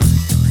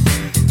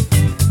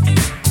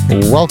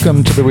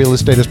Welcome to the Real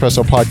Estate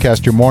Espresso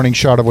Podcast, your morning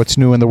shot of what's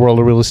new in the world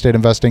of real estate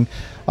investing.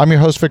 I'm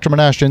your host, Victor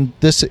Menashe, and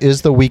this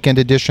is the weekend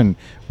edition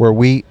where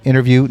we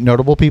interview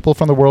notable people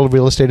from the world of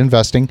real estate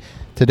investing.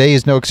 Today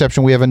is no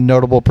exception. We have a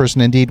notable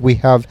person indeed. We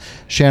have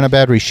Shanna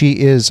Badry. She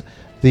is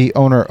the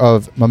owner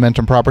of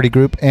Momentum Property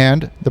Group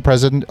and the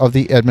president of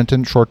the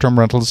Edmonton Short-Term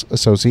Rentals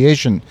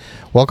Association.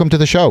 Welcome to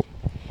the show.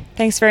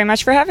 Thanks very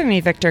much for having me,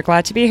 Victor.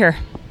 Glad to be here.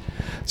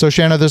 So,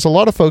 Shanna, there's a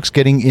lot of folks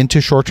getting into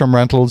short-term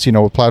rentals,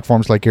 with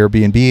platforms like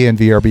AirBnB and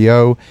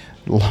VRBO,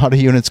 a lot of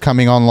units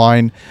coming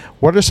online.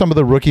 What are some of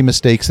the rookie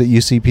mistakes that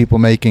you see people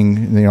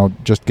making,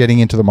 just getting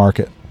into the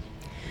market?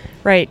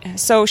 Right.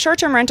 So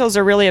short-term rentals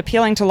are really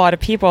appealing to a lot of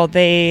people.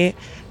 They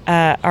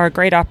are a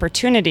great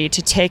opportunity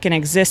to take an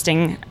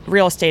existing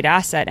real estate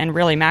asset and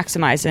really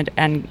maximize it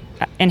and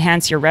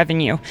enhance your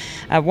revenue.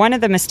 One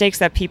of the mistakes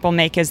that people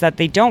make is that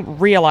they don't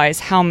realize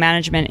how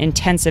management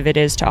intensive it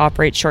is to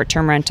operate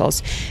short-term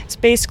rentals. It's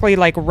basically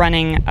like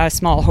running a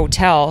small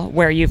hotel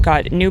where you've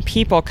got new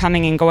people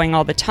coming and going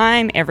all the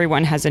time.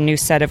 Everyone has a new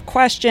set of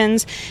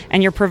questions,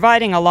 and you're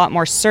providing a lot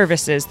more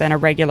services than a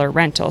regular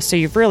rental. So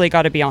you've really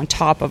got to be on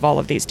top of all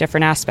of these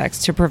different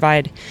aspects to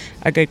provide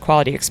a good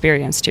quality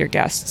experience to your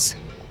guests.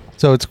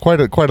 So it's quite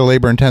a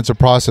labor-intensive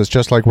process,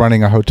 just like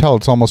running a hotel.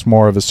 It's almost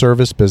more of a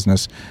service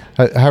business.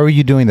 How are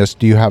you doing this?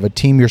 Do you have a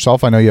team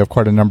yourself? I know you have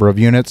quite a number of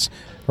units.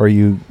 Or are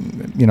you,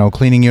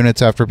 cleaning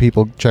units after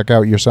people check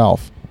out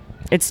yourself?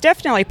 It's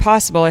definitely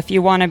possible if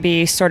you want to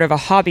be sort of a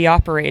hobby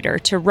operator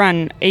to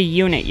run a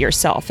unit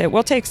yourself. It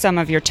will take some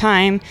of your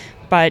time,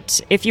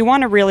 but if you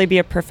want to really be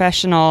a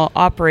professional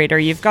operator,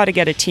 you've got to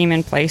get a team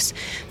in place.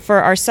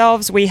 For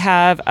ourselves, we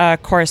have a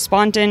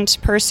correspondent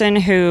person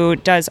who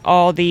does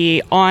all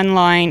the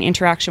online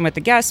interaction with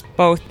the guests,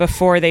 both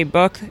before they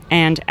book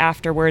and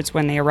afterwards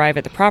when they arrive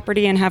at the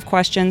property and have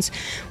questions.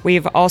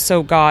 We've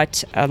also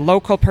got a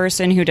local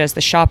person who does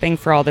the shopping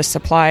for all the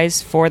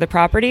supplies for the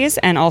properties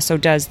and also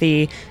does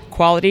the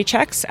quality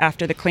checks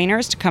after the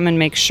cleaners to come and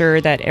make sure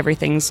that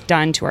everything's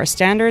done to our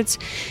standards.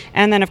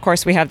 And then, of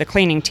course, we have the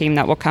cleaning team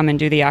that will come and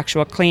do the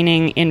actual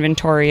cleaning,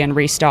 inventory, and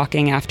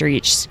restocking after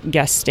each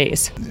guest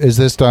stays. Is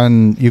this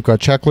done, you've got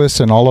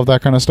checklists and all of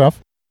that kind of stuff?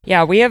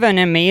 Yeah, we have an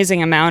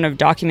amazing amount of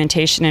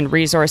documentation and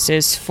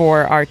resources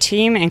for our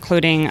team,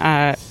 including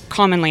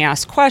commonly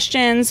asked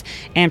questions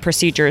and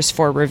procedures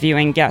for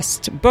reviewing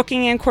guest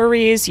booking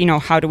inquiries.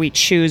 How do we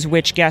choose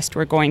which guest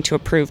we're going to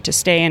approve to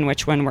stay and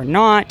which one we're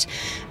not?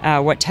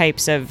 What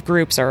types of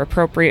groups are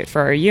appropriate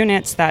for our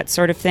units, that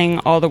sort of thing,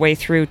 all the way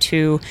through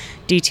to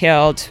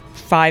detailed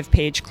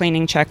 5-page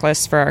cleaning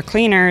checklists for our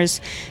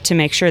cleaners to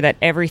make sure that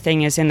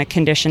everything is in the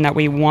condition that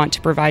we want to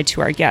provide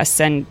to our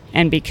guests and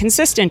be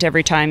consistent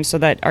every time so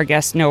that our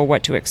guests know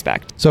what to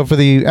expect. So for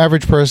the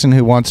average person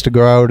who wants to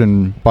go out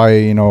and buy,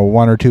 a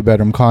 1 or 2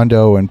 bedroom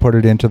condo and put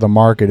it into the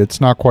market,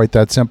 it's not quite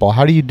that simple.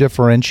 How do you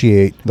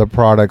differentiate the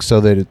product so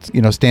that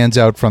it, stands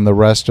out from the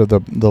rest of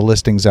the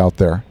listings out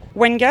there?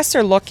 When guests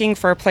are looking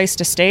for a place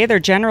to stay, they're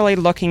generally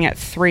looking at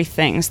 3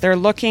 things. They're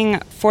looking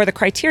for the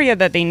criteria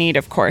that they need,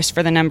 of course,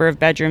 for the number of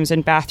bedrooms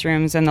and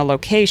bathrooms and the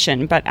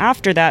location. But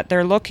after that,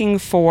 they're looking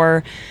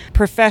for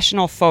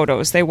professional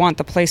photos. They want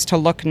the place to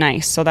look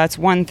nice. So that's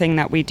one thing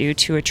that we do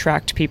to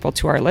attract people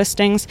to our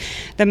listings.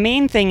 The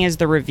main thing is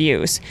the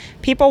reviews.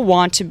 People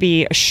want to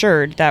be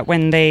assured that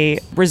when they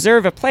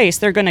reserve a place,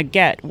 they're going to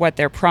get what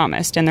they're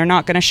promised, and they're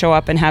not going to show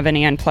up and have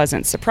any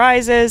unpleasant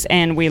surprises.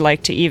 And we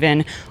like to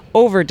even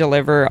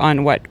over-deliver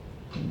on what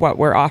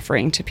we're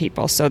offering to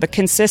people. So the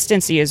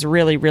consistency is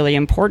really, really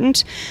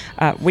important.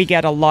 We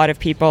get a lot of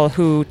people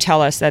who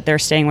tell us that they're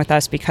staying with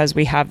us because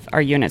we have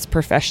our units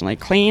professionally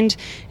cleaned,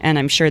 and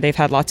I'm sure they've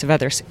had lots of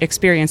other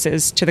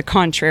experiences to the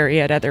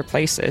contrary at other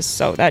places.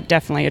 So that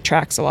definitely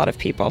attracts a lot of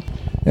people.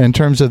 In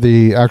terms of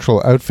the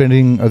actual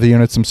outfitting of the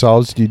units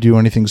themselves, do you do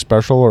anything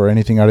special or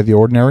anything out of the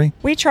ordinary?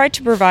 We try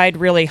to provide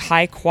really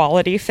high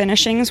quality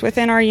finishings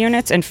within our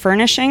units and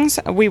furnishings.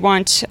 We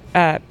want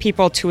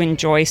people to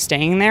enjoy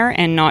staying there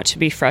and not to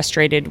be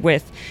frustrated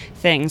with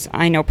things.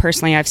 I know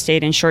personally I've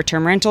stayed in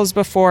short-term rentals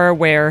before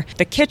where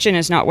the kitchen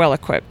is not well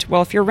equipped.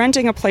 Well, if you're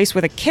renting a place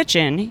with a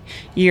kitchen,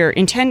 you're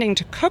intending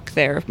to cook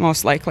there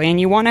most likely,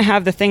 and you want to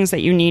have the things that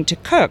you need to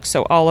cook.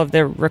 So all of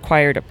the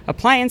required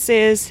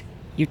appliances,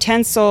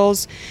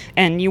 utensils,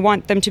 and you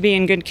want them to be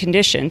in good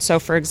condition. So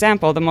for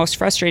example, the most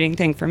frustrating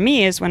thing for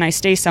me is when I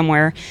stay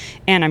somewhere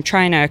and I'm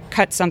trying to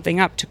cut something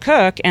up to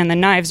cook and the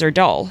knives are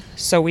dull.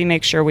 So we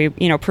make sure we,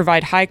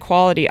 provide high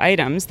quality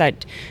items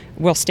that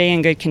will stay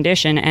in good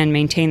condition and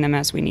maintain them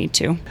as we need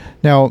to.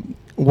 Now,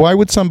 why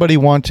would somebody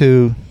want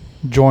to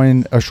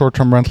join a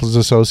short-term rentals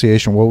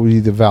association? What would be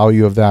the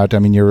value of that? I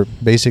mean, you're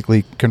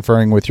basically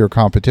conferring with your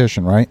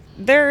competition, right?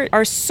 there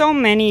are so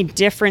many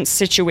different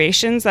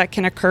situations that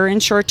can occur in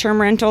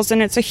short-term rentals,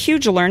 and it's a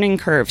huge learning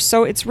curve.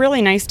 So it's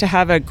really nice to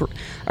have a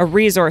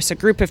resource, a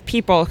group of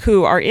people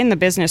who are in the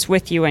business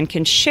with you and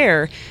can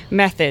share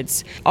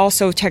methods.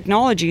 Also,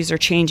 technologies are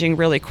changing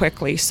really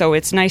quickly, so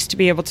it's nice to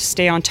be able to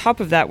stay on top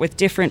of that with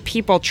different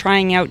people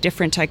trying out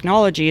different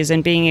technologies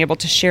and being able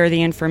to share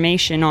the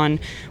information on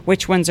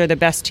which ones are the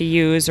best to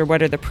use or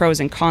what are the pros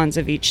and cons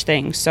of each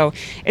thing. So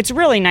it's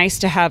really nice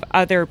to have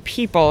other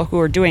people who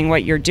are doing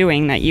what you're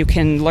doing that you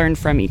can learn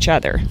from each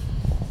other.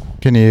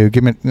 Can you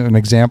give me an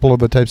example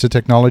of the types of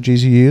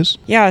technologies you use?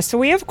 Yeah, so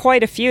we have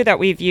quite a few that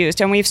we've used,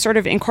 and we've sort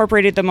of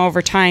incorporated them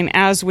over time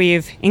as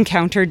we've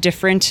encountered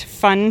different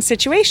fun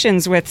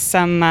situations with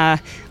some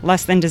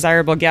less than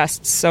desirable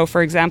guests. So,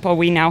 for example,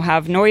 we now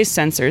have noise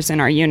sensors in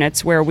our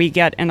units where we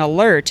get an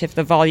alert if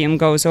the volume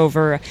goes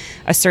over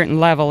a certain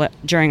level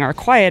during our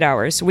quiet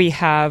hours. We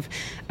have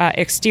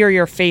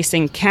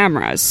exterior-facing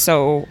cameras,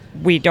 so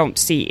we don't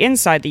see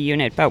inside the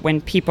unit, but when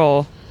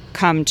people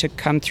come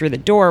through the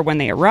door when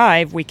they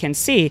arrive, we can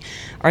see,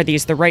 are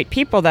these the right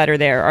people that are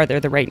there? Are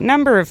there the right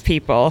number of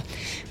people?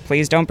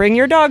 Please don't bring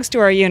your dogs to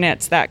our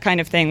units, that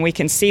kind of thing. We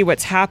can see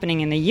what's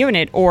happening in the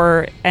unit,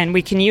 and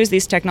we can use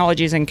these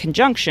technologies in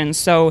conjunction.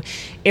 So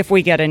if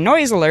we get a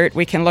noise alert,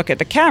 we can look at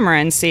the camera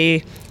and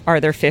see, are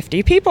there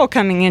 50 people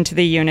coming into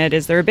the unit?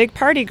 Is there a big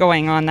party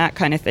going on? That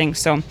kind of thing.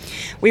 So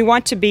we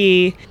want to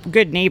be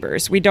good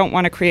neighbors. We don't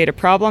want to create a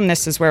problem.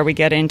 This is where we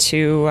get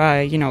into,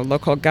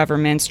 local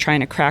governments trying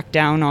to crack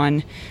down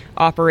on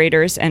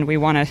operators, and we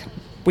want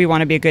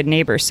to be a good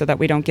neighbor so that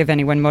we don't give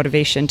anyone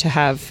motivation to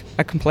have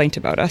a complaint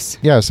about us.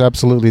 Yes,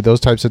 absolutely. Those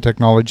types of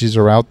technologies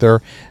are out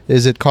there.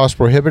 Is it cost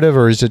prohibitive,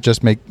 or does it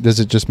just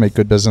make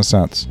good business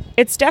sense?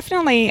 It's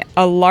definitely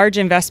a large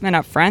investment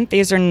up front.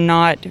 These are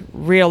not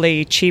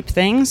really cheap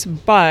things,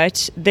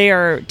 but they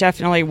are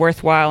definitely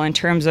worthwhile in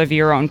terms of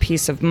your own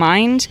peace of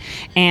mind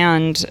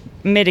and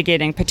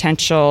mitigating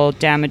potential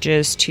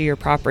damages to your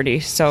property.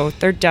 So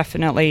they're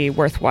definitely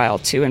worthwhile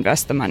to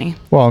invest the money.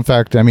 Well, in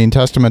fact,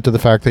 testament to the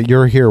fact that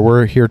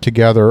we're here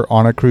together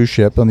on a cruise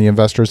ship on the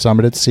Investor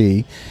Summit at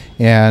Sea,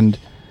 and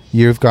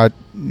you've got,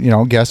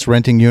 guests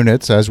renting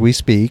units as we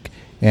speak,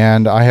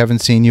 and I haven't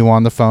seen you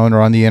on the phone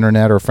or on the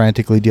internet or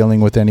frantically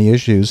dealing with any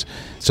issues.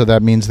 So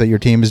that means that your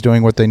team is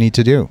doing what they need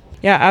to do.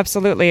 Yeah,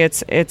 absolutely.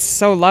 It's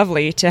so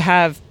lovely to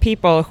have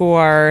people who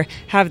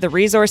have the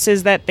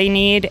resources that they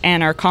need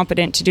and are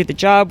competent to do the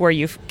job, where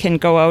you can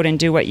go out and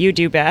do what you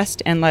do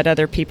best and let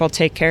other people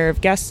take care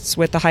of guests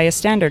with the highest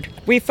standard.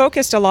 We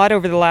focused a lot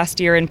over the last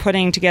year in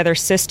putting together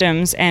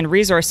systems and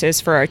resources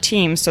for our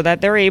team so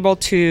that they're able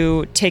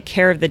to take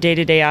care of the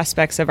day-to-day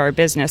aspects of our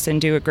business and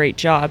do a great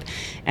job.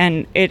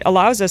 And it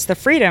allows us the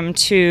freedom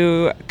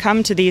to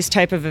come to these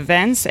type of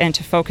events and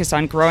to focus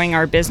on growing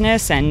our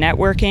business and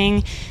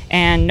networking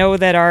and know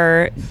that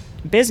our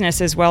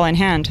business is well in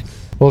hand.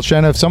 Well,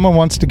 Shanna, if someone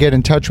wants to get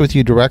in touch with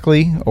you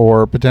directly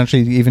or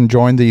potentially even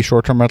join the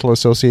Short-Term Rental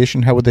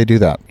Association, how would they do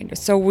that?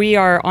 So we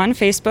are on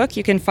Facebook.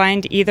 You can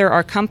find either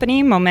our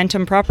company,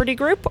 Momentum Property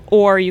Group,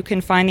 or you can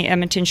find the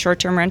Edmonton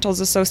Short-Term Rentals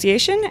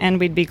Association, and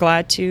we'd be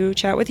glad to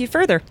chat with you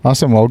further.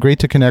 Awesome. Well, great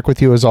to connect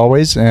with you as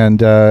always,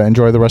 and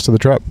enjoy the rest of the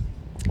trip.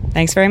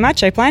 Thanks very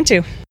much. I plan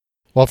to.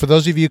 Well, for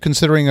those of you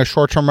considering a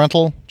short-term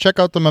rental, check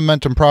out the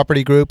Momentum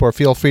Property Group or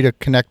feel free to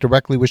connect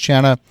directly with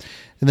Shanna.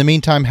 In the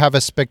meantime, have a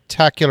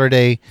spectacular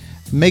day,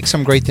 make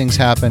some great things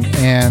happen,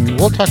 and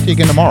we'll talk to you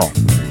again tomorrow.